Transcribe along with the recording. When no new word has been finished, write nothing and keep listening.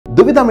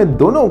दुविधा में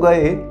दोनों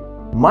गए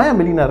माया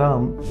मिली ना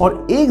राम।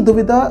 और एक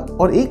दुविधा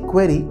और एक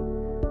क्वेरी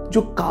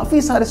जो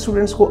काफी सारे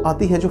स्टूडेंट्स को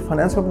आती है जो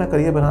फाइनेंस में अपना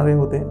करियर बना रहे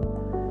होते हैं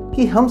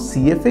कि हम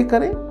CFA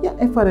करें या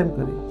FRM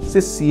करें।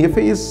 Since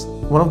CFA is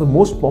one of the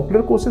most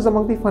popular courses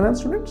among the finance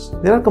students,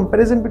 there are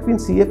comparison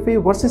between CFA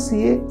versus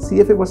CA,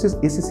 CFA versus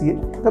ACCA।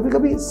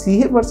 कभी-कभी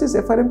CA versus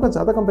FRM का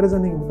ज्यादा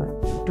कंपैरिजन नहीं होता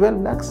है।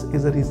 12 lakhs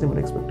is a reasonable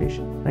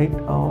expectation, right?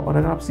 और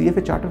अगर आप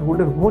CFA chartered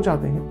holder हो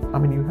जाते हैं,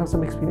 I mean you have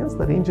some experience,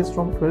 the range is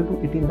from 12 to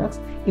 18 lakhs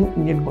in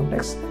Indian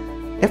context।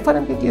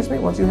 FRM के केस में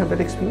once you have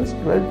that experience,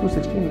 12 to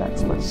 16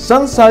 lakhs पर।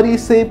 संसारी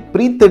से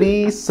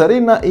प्रीतड़ी सरे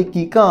ना एक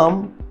ही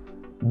काम,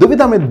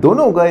 दुविधा में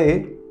दोनों गए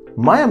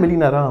माया मिली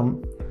ना राम।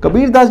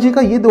 कबीर दास जी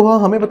का ये दोहा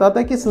हमें बताता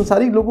है कि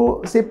संसारिक लोगों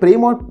से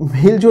प्रेम और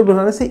मेल जोल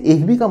बनाने से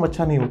एक भी काम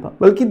अच्छा नहीं होता,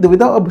 बल्कि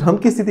दुविधा और भ्रम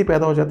की स्थिति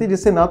पैदा हो जाती है,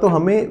 जिससे ना तो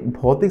हमें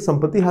भौतिक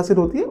संपत्ति हासिल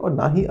होती है और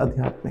ना ही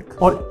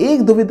आध्यात्मिक। और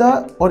एक दुविधा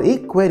और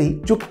एक क्वेरी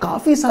जो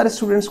काफी सारे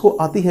स्टूडेंट्स को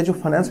आती है जो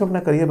फाइनेंस में अपना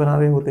करियर बना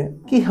रहे होते हैं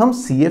कि हम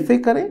CFA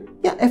करें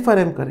या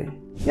FRM करें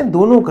या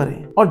दोनों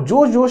करें। और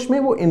जोश जोश में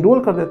वो एनरोल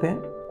कर देते हैं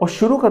और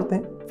शुरू करते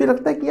हैं, फिर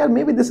लगता है कि यार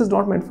may be this is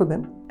not meant for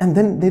them and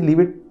then they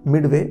leave it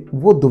Midway.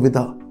 वो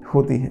दुविधा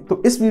होती है।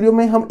 तो इस वीडियो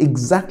में हम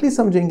एग्जैक्टली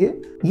समझेंगे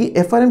ये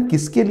FRM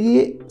किसके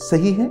लिए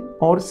सही है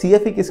और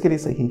CFA किसके लिए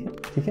सही है।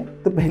 ठीक है,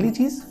 तो पहली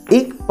चीज,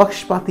 एक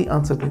पक्षपाती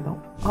आंसर देता हूं,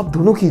 आप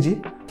दोनों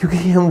कीजिए,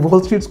 क्योंकि हम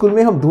WallStreet स्कूल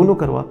में हम दोनों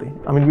करवाते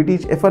हैं। I mean we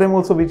teach FRM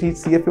also, we teach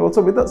CFA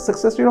also with a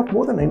success rate of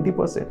more than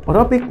 90%। और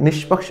आप एक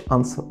निष्पक्ष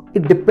आंसर,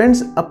 इट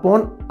डिपेंड्स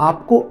अपॉन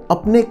आपको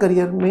अपने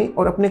करियर में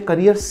और अपने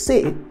करियर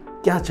से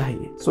क्या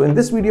चाहिए। So in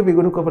this video we're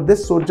going to cover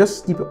this, so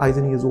just keep your eyes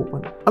and ears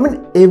open। I mean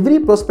every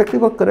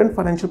prospective or current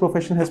financial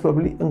profession has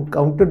probably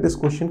encountered this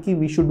question कि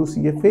we should do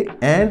CFA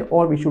and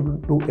or we should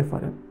do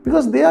FRM,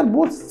 because they are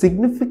both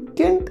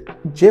significant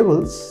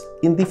jewels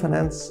in the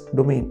finance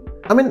domain।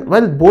 I mean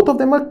while both of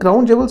them are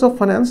crown jewels of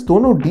finance,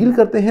 दोनों deal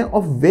करते हैं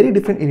of very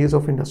different areas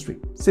of industry।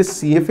 Since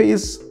CFA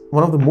is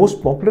one of the most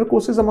popular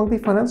courses among the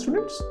finance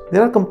students,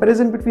 there are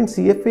comparison between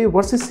CFA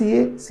versus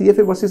CA,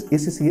 CFA versus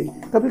ACCA।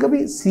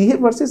 कभी-कभी CA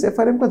versus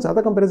FRM का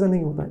ज्यादा comparison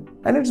नहीं होता है,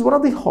 and it's one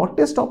of the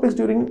hottest topics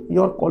during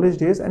your college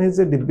days, and it's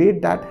a debate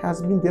that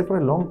has been there for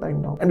a long time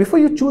now। And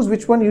before you choose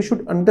which one, you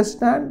should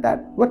understand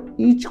that what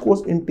each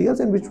course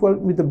entails and which will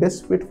be the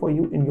best fit for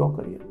you in your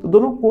career। तो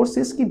दोनों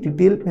courses की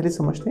detail पहले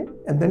समझते हैं,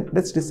 and then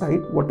let's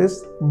decide what is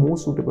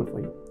most suitable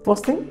for you।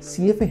 First thing,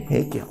 CFA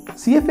है क्या?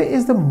 CFA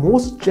is the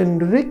most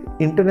generic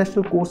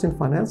international course in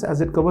finance, as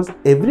it covers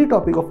every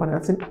topic of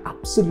finance in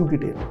absolute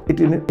detail।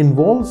 It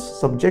involves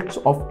subjects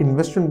of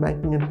investment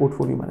banking and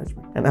portfolio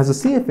management। And as a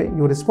CFA,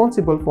 you're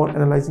responsible for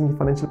analyzing the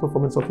financial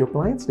performance of your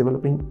clients,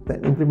 developing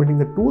and implementing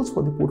the tools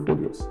for the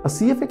portfolios। A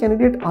CFA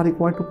candidate are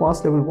required to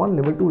pass level 1,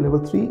 level 2,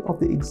 level 3 of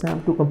the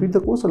exam to complete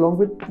the course, along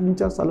with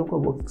 3-4 सालों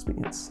का work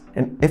experience।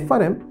 And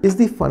FRM is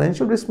the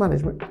financial risk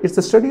management।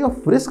 It's the study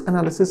of risk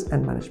analysis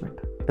and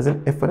management। As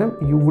an FRM,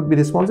 you would be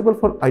responsible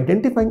for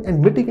identifying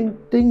and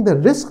mitigating the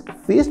risk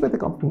faced by the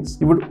companies।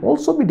 You would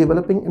also be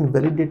developing and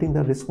validating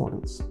the risk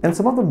models। And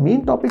some of the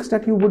main topics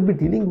that you would be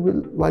dealing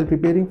with while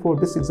preparing for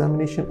this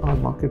examination are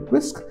market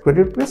risk,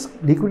 credit risk,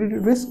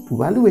 liquidity risk,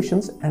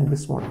 valuations and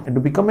risk model। And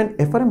to become an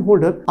FRM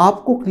holder,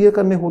 आपको clear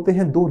करने होते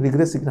हैं 2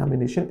 rigorous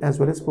examination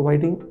as well as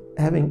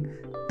having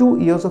 2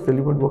 years of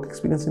relevant work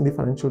experience in the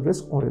financial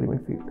risk or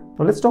relevant field।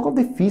 Now let's talk of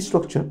the fee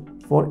structure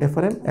for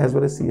FRM as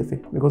well as CFA,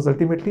 because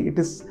ultimately it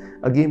is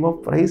a game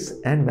of price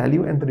and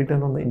value and the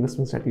return on the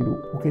investments that you do।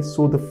 Okay,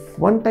 so the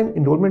one-time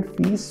enrollment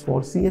fees for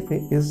CFA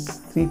is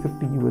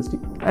 $350 USD,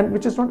 and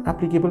which is not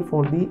applicable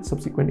for the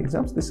subsequent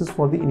exams। This is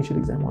for the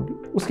initial exam only।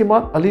 उसके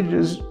बाद early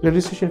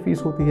registration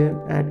fees होती है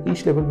at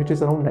each level, which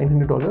is around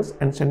 $900,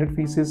 and standard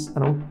fees is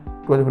around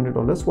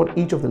 $1200 for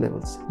each of the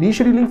levels।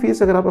 Rescheduling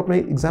fees अगर आप अपना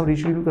exam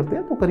reschedule करते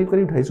हैं तो करीब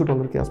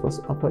 $250 के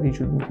आसपास आपका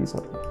रीशेड्यूलिंग फीस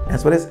आता है।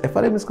 As far as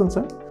FRM is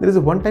concerned, there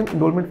is a one-time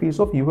enrollment fees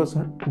of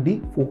USD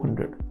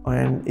 400,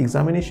 and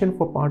examination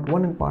for part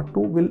 1 and part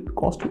 2 will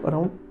cost you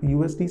around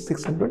USD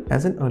 600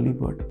 as an early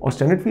bird। और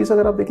standard fees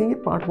अगर आप देखेंगे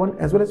part 1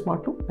 as well as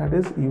part 2, that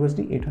is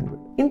USD 800।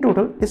 In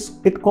total,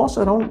 it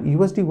costs around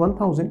USD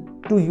 1000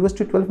 to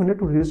USD 1200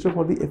 to register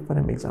for the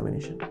FRM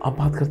examination। अब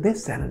बात करते हैं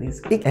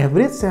salaries. एक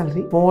average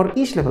salary for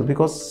each level,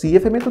 because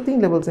CFA में तो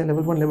 3 लेवल्स हैं,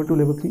 level 1, level 2,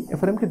 level 3।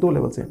 FRM के 2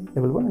 levels हैं,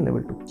 लेवल 1 एंड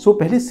लेवल 2। सो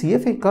पहले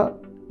CFA का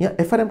या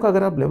FRM का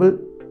अगर आप लेवल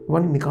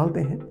 1 निकालते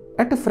हैं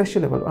at a fresh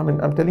level, I mean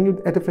I'm telling you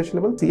at a fresh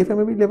level, CFA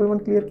में भी level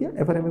 1 क्लियर किया,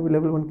 FRM में भी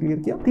level 1 क्लियर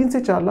किया, 3 से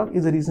 4 lakh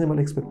is a reasonable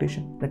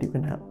expectation that you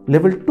can have।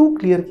 level 2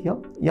 clear किया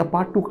या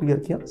part 2 क्लियर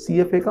किया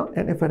CFA का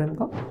and FRM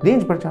का,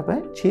 रेंज बढ़ जाता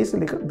है 6 से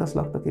लेकर 10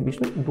 लाख तक के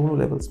बीच में दोनों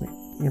लेवल्स में,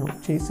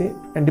 6 से,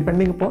 एंड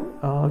डिपेंडिंग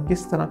अपॉन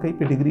किस तरह की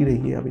पेडिग्री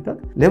रही है अभी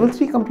तक। लेवल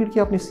 3 कंप्लीट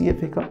किया आपने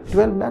CFA का,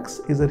 12 lakhs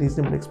is a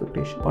reasonable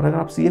expectation। और अगर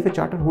आप CFA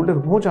चार्टर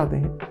होल्डर हो जाते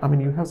हैं, I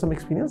mean you have some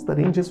experience, the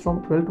range is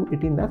from 12 to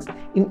 18 lakhs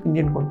in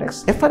Indian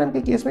context। FRM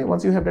के केस में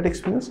once you have that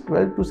experience,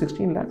 12 to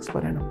 16 lakhs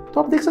per annum. तो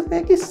आप देख सकते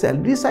हैं कि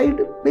सैलरी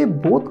साइड पे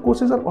both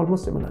courses are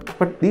almost similar,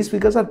 but these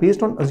figures are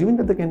based on assuming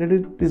that the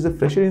candidate is a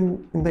fresher in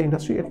the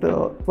industry at the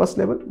first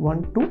level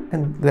 1, 2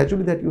 and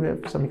gradually that you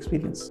have some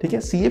experience. ठीक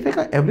है, CFA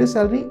का average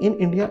salary in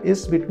India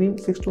is between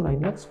 6 to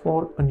 9 lakhs for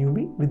a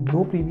newbie with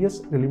no previous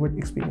relevant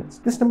experience.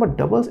 This number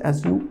doubles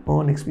as you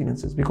earn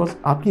experiences because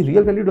आपकी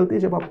real value डलती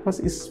है जब आपके पास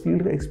इस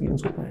field का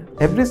एक्सपीरियंस होता है.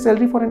 Average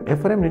salary for an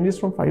FRM ranges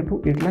from 5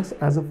 to 8 lakhs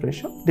as a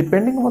fresher.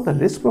 Depending on the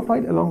risk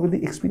profile along with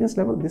the experience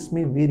level, this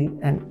may vary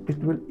and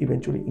it will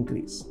eventually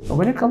increase. Now,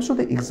 when it comes to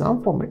the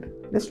exam format,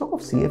 let's talk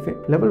of CFA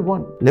level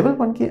 1. Level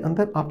 1 के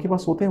अंदर आपके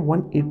पास होते हैं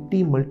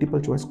 180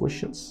 multiple choice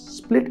questions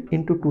split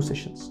into 2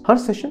 sessions. हर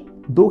session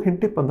 2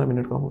 घंटे 15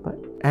 minute का होता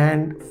है.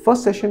 And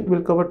first session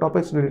will cover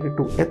topics related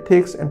to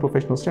ethics and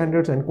professional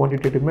standards and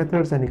quantitative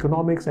methods and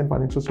economics and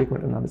financial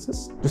statement analysis.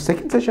 जो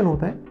second session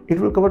होता है,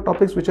 it will cover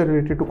topics which are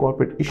related to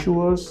corporate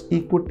issuers,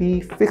 equity,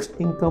 fixed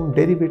income,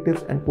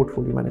 derivatives and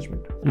portfolio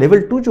management.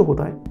 Level 2 जो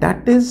होता है,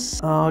 that is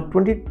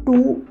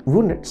 22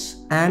 units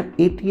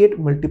and 88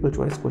 multiple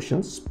choice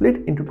questions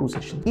split into 2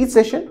 sessions. Each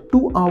session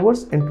 2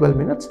 hours and 12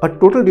 minutes, a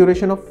total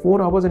duration of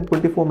 4 hours and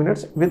 24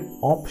 minutes with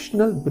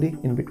optional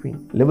break in between.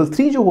 Level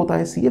 3 जो होता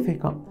है CFA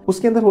का,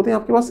 उसके अंदर होते हैं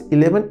आपके पास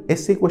 11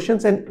 essay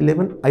questions and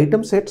 11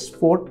 item sets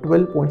for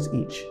 12 points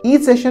each.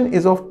 Each session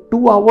is of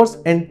 2 hours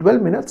and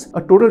 12 minutes,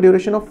 a total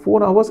duration of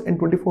 4 hours and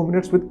 24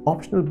 minutes with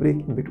optional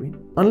break in between.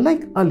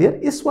 Unlike earlier,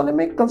 इस वाले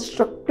में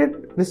constructed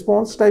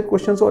response type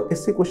questions और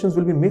essay questions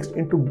will be mixed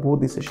into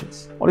both the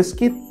sessions. और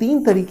इसके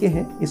 3 तरीके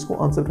हैं इसको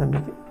answer करने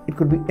के. It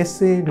could be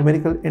essay,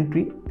 numerical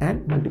entry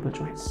and multiple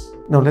choice.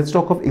 Now let's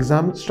talk of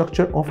exam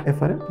structure of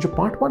FRM. जो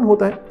part 1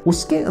 होता है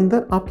उसके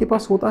अंदर आपके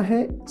पास होता है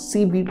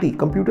CBT,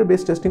 Computer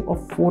Based Testing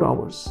of 4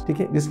 hours. ठीक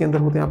है, जिसके अंदर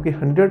होते हैं आपके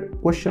 100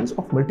 questions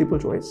of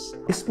multiple choice.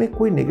 इसमें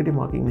कोई नेगेटिव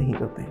मार्किंग नहीं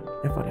करते हैं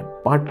FRM.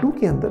 Part 2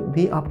 के अंदर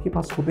भी आपके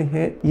पास होते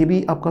हैं, ये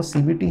भी आपका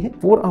CBT है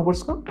 4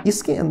 hours का.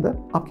 इसके अंदर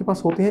आपके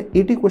पास होते हैं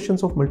 80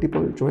 questions of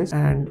multiple choice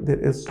and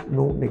there is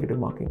no negative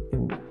marking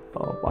in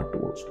part 2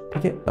 also.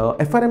 ठीक है,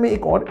 FRM में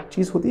एक और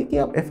चीज होती है कि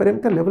आप FRM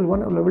का लेवल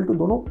 1 और लेवल 2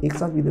 दोनों एक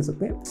साथ भी दे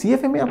सकते हैं.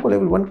 CFA में आपको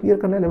लेवल 1 क्लियर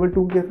करना है, लेवल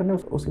 2 क्लियर करना है,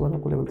 उसके बाद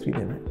आपको लेवल 3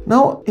 देना है.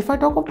 Now if I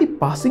talk of the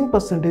passing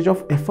percentage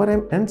of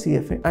FRM and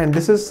CFA and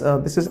this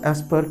is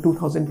as per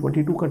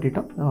 2022 का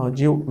डेटा,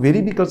 जो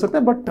वेरी भी कर सकता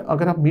है, बट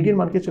अगर आप मीडियन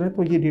मान के चलें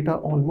तो ये डेटा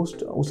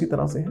ऑलमोस्ट उसी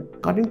तरह से है.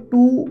 अकॉर्डिंग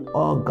टू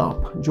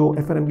GAP जो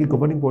FRM की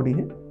गवर्निंग बॉडी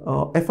है,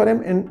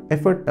 FRM and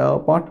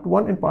part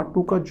 1 and part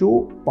 2 का जो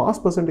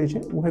पास परसेंटेज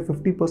है वो है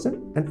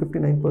 50% and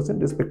 59%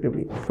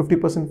 respectively.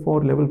 50% for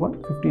level 1,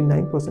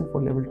 59%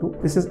 for level 2.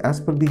 This is as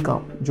per the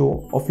GAP जो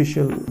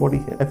ऑफिशियल बॉडी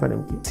है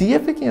FRM की.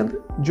 CFA के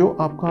अंदर जो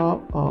आपका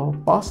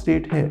पास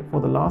रेट है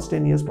for the last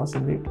 10 years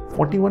passing rate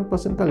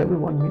 41% का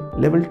level 1 में,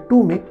 level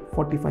 2 में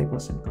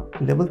 45%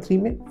 का, level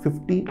 3 में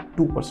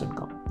 52%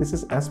 का. This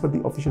is as per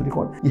the official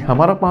record. ये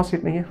हमारा पास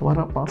रेट नहीं है,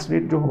 हमारा पास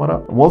रेट जो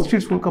हमारा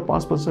WallStreet स्कूल का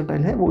पास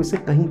परसेंटाइल है वो इससे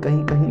कहीं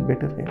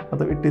बेटर है,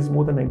 मतलब it is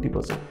more than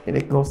 90% in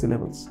across the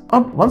levels.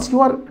 अब once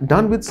you are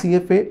done with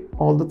CFA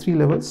all the 3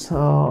 levels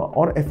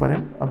और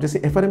FRM, अब जैसे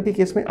FRM के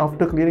केस में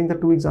after clearing the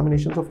 2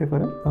 examinations of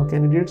FRM,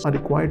 candidates are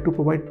required to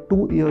provide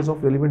 2 years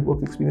of relevant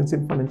work experience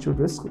in financial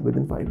risk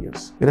within 5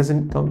 years. Whereas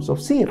in terms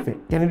of CFA,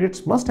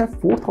 candidates must have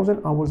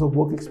 4,000 hours of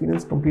work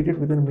experience completed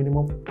within a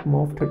minimum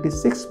of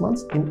 36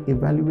 months in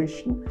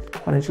evaluation,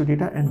 financial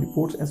data and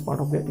reports as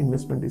part of their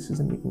investment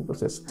decision making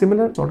process.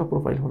 Similar sort of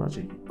profile होना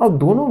चाहिए. अब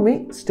दोनों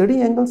में study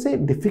angle से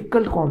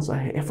difficult कौन सा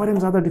है, FRM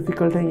ज्यादा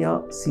डिफिकल्ट है या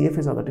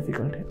CFA ज्यादा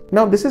डिफिकल्ट है?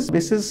 Now this is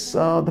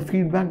the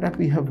feedback that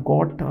we have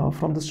got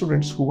from the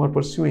students who are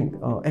pursuing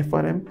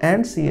FRM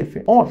and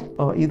CFA or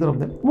either of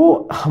them. वो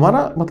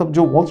हमारा मतलब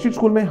जो WallStreet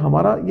स्कूल में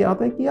हमारा ये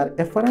आता है कि यार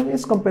FRM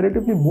is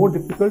comparatively more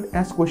difficult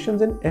as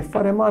questions in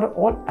FRM are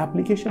all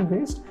application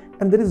based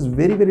and there is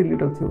very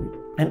little theory.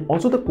 And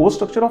also the course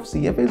structure of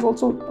CFA is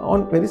also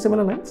on very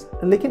similar lines.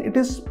 लेकिन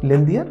it is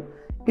lengthier.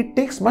 It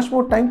takes much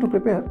more time to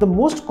prepare. The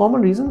most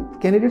common reason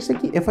candidates say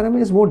कि FRM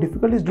is more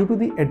difficult is due to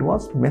the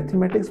advanced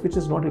mathematics which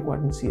is not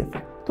required in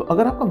CFA. तो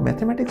अगर आपका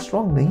mathematics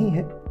strong नहीं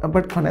है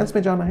but finance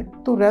में जाना है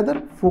तो rather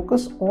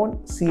focus on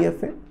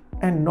CFA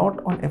and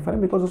not on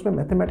FRM because उसमें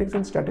mathematics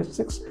and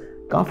statistics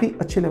काफी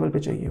अच्छे लेवल पे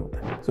चाहिए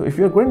होता है. So if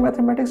you are good in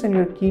mathematics and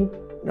you are keen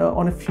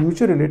on a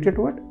future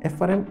related to it,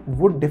 FRM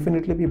would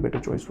definitely be a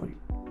better choice for you.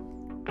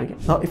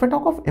 Now, if I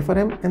talk of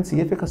FRM and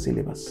CFA का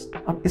syllabus,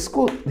 अब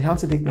इसको ध्यान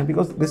से देखते हैं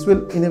because this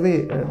will in a way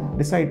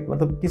decide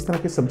मतलब किस तरह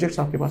के सब्जेक्ट्स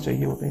आपके पास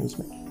चाहिए होते हैं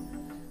उसमें.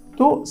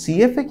 तो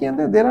CFA के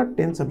अंदर there are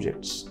 10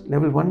 subjects,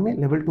 level 1 में,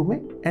 level 2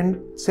 में and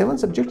 7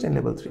 subjects in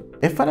level 3.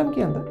 FRM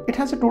के अंदर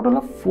it has a total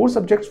of 4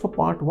 subjects for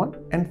part 1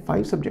 and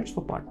 5 subjects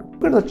for part 2.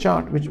 Look at the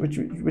chart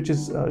which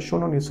is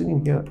shown on your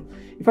screen here.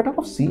 If I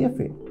talk of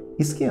CFA,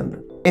 इसके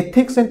अंदर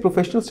Ethics and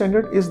professional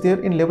standard is there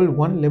in level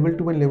 1, level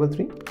 2 and level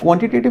 3.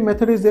 Quantitative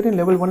method is there in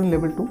level 1 and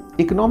level 2.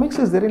 Economics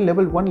is there in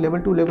level 1,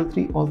 level 2, level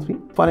 3, all 3.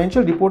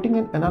 Financial reporting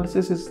and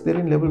analysis is there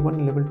in level 1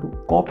 and level 2.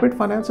 Corporate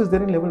finance is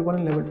there in level 1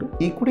 and level 2.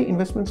 Equity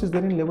investments is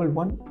there in level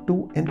 1,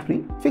 2 and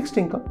 3. Fixed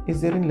income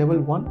is there in level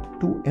 1,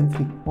 2 and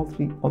 3,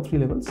 all three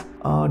levels.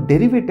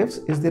 Derivatives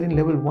is there in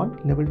level 1,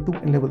 level 2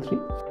 and level 3.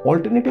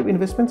 Alternative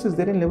investments is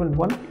there in level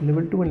 1,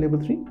 level 2 and level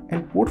 3.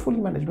 And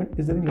portfolio management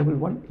is there in level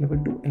 1,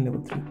 level 2 and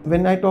level 3.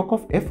 When I talk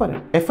of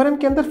FRM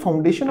के अंदर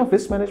foundation of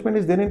risk management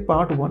is there in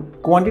part 1,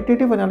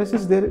 quantitative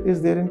analysis is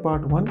there in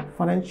part 1,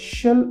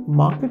 financial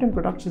market and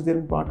products is there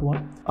in part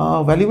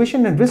 1,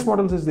 valuation and risk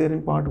models is there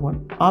in part 1,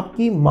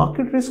 आपकी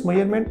market risk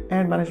measurement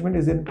and management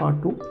is there in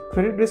part 2,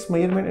 credit risk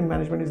measurement and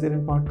management is there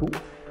in part 2,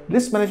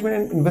 risk management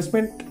and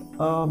investment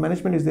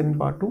management is there in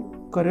part 2.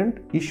 Current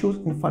issues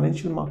in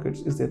financial markets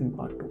is there in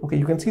part 2. Okay,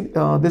 you can see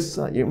this.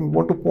 You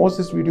want to pause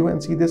this video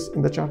and see this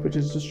in the chart which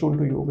is just shown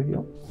to you over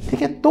here.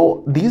 ठीक है, तो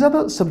these are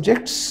the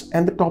subjects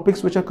and the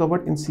topics which are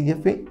covered in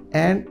CFA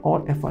and or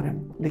FRM.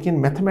 लेकिन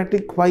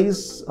mathematic wise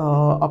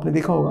आपने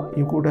देखा होगा,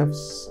 you could have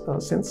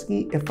sense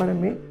कि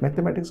FRM में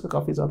mathematics का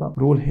काफी ज्यादा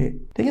रोल है.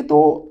 ठीक है,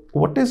 तो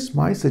what is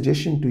my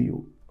suggestion to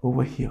you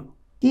over here?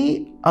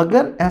 कि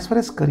अगर as far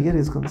as career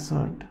is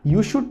concerned,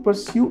 you should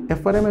pursue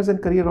FRM as a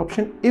career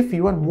option if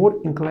you are more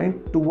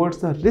inclined towards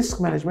the risk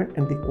management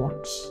and the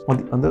quants. On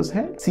the other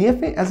hand,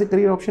 CFA as a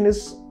career option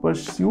is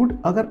pursued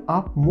अगर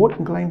आप more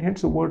inclined head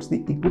towards the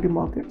equity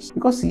markets,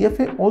 because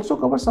CFA also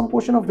covers some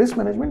portion of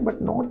risk management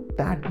but not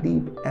that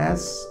deep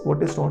as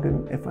what is taught in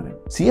FRM.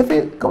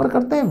 CFA cover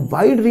करता है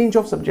wide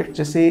range of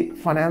subjects जैसे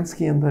finance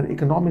के अंदर,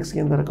 economics के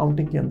अंदर,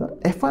 accounting के अंदर.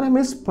 FRM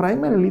is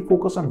primarily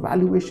focused on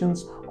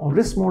valuations और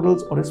risk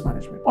models और risk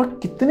management. और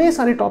कितने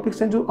सारे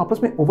टॉपिक्स हैं जो आपस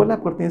में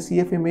ओवरलैप करते हैं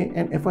CFA में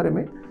एंड FRM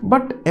में,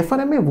 बट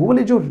FRM में वो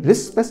वाले जो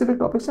रिस्क स्पेसिफिक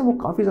टॉपिक्स हैं वो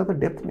काफी ज्यादा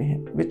डेप्थ में है,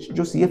 विच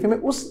जो CFA में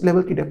उस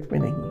लेवल की डेप्थ में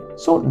नहीं है.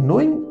 सो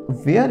knowing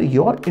where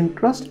your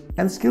interest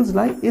and skills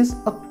lie is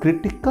a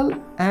critical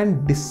and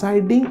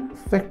deciding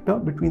factor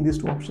between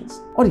this two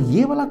options. और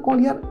ये वाला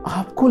कॉल यार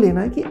आपको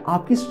लेना है कि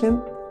आपकी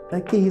स्ट्रेंथ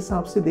के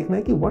हिसाब से देखना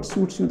है कि what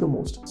suits you the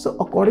most. So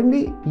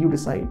accordingly you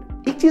decide.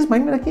 एक चीज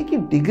माइंड में रखिए कि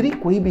डिग्री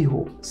कोई भी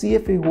हो,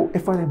 CFA हो,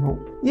 FRM हो,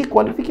 ये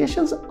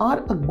qualifications are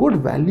a good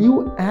value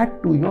add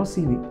to your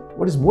CV.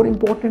 What is more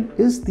important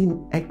is the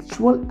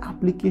actual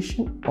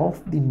application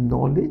of the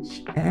knowledge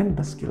and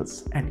the skills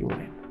at your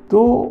end.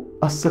 So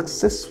a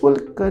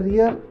successful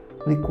career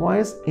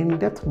requires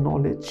in-depth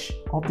knowledge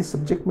of the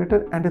subject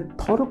matter and a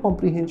thorough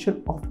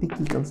comprehension of the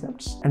key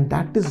concepts, and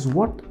that is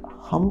what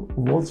हम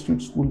WallStreet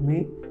school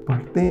में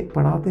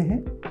पढ़ाते हैं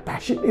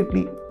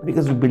passionately,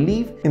 because we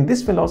believe in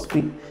this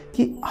philosophy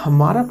कि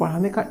हमारा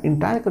पढ़ाने का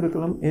entire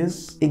curriculum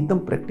is एकदम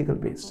practical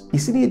based.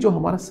 इसीलिए जो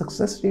हमारा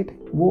सक्सेस रेट है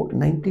वो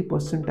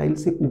 90%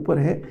 से ऊपर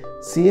है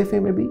CFA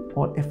में भी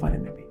और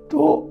FRM में भी.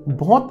 तो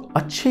बहुत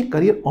अच्छे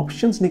करियर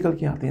ऑप्शंस निकल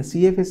के आते हैं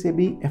CFA से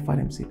भी,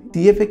 FRM से भी.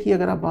 CFA की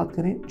अगर आप बात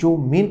करें, जो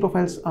मेन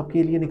प्रोफाइल्स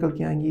आपके लिए निकल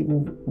के आएंगी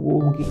वो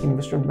होंगी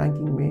इन्वेस्टमेंट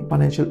बैंकिंग में,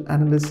 फाइनेंशियल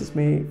एनालिसिस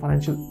में,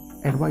 financial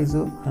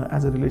advisor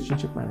as a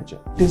relationship manager.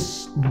 It is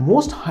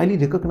most highly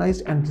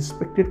recognized and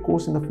respected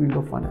course in the field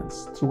of finance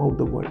throughout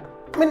the world.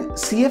 I mean,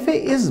 CFA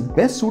is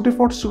best suited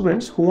for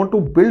students who want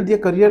to build their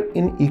career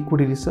in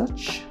equity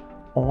research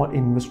or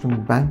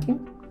investment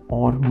banking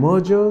or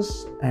mergers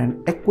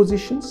and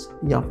acquisitions,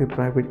 या फिर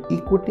private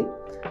equity,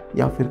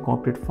 या फिर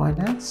corporate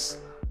finance,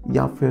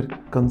 या फिर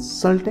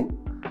consulting,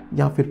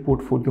 या फिर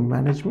portfolio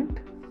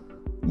management,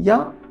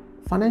 या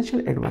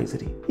financial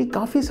advisory. ये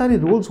काफ़ी सारे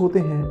रोल्स होते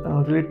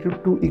हैं रिलेटेड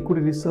टू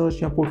इक्विटी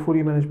रिसर्च या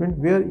portfolio management,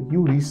 where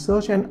you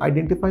research and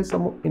identify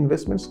some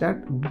investments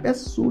that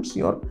best suits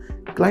your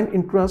client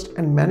interest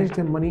and manage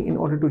their money in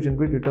order to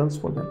generate returns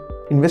for them.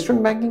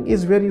 Investment banking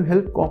is where you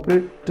help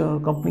corporate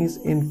companies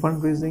in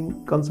fundraising,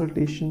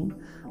 consultation,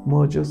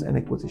 mergers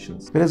and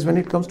acquisitions. Whereas when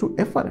it comes to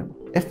FRM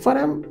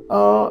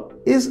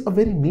is a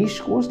very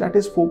niche course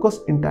that is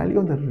focused entirely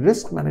on the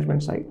risk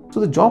management side.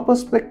 So the job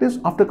perspectives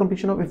after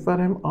completion of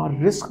FRM are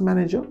risk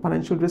manager,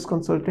 financial risk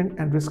consultant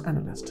and risk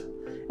analyst.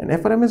 And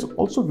FRM is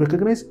also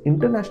recognized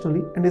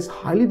internationally and is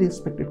highly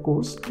respected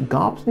course.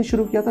 GAPS ने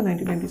शुरू किया था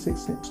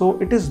 1996 से. So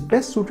it is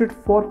best suited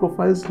for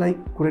profiles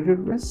like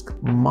credit risk,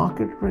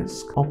 market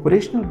risk,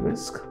 operational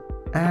risk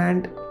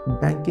and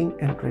banking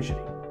and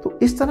treasury. तो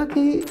इस तरह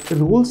के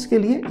roles के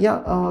लिए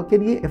के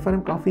लिए FRM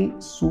काफी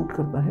सूट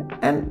करता है.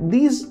 And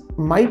these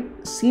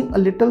might seem a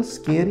little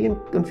scary and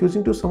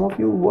confusing to some of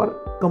you who are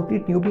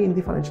complete newbie in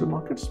the financial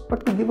markets,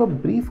 but to give a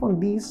brief on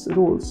these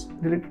roles,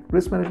 related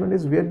risk management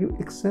is where you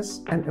assess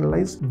and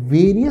analyze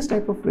various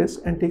type of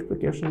risk and take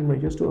precautionary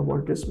measures to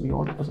avoid risk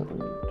beyond a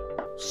certain limit.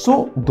 So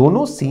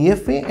दोनों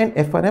CFA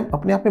and FRM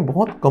अपने आप में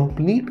बहुत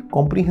complete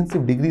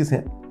comprehensive degrees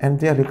हैं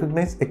and they are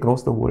recognized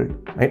across the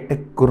world, right?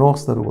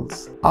 Across the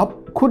roles. आप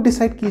खुद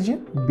decide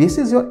कीजिए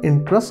basis your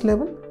interest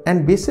level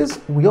and basis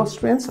your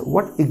strengths,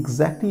 what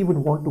exactly you would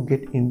want to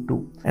get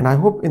into. And I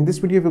hope in this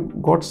video you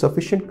got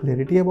sufficient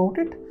clarity about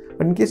it.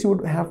 But in case you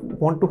would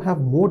want to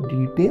have more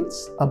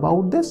details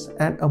about this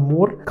and a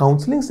more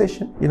counseling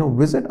session,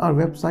 visit our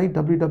website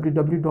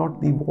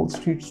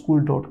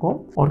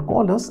www.thewallstreetschool.com or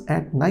call us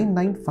at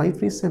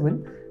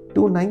 99537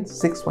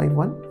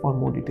 29651 for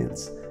more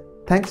details.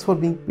 Thanks for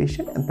being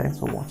patient and thanks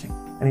for watching.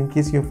 And in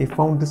case you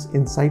found this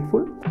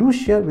insightful, do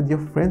share with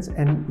your friends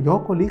and your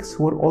colleagues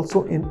who are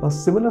also in a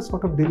similar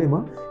sort of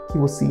dilemma कि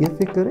वो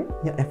CFA करें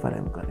या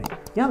FRM करें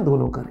या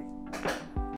दोनों करें.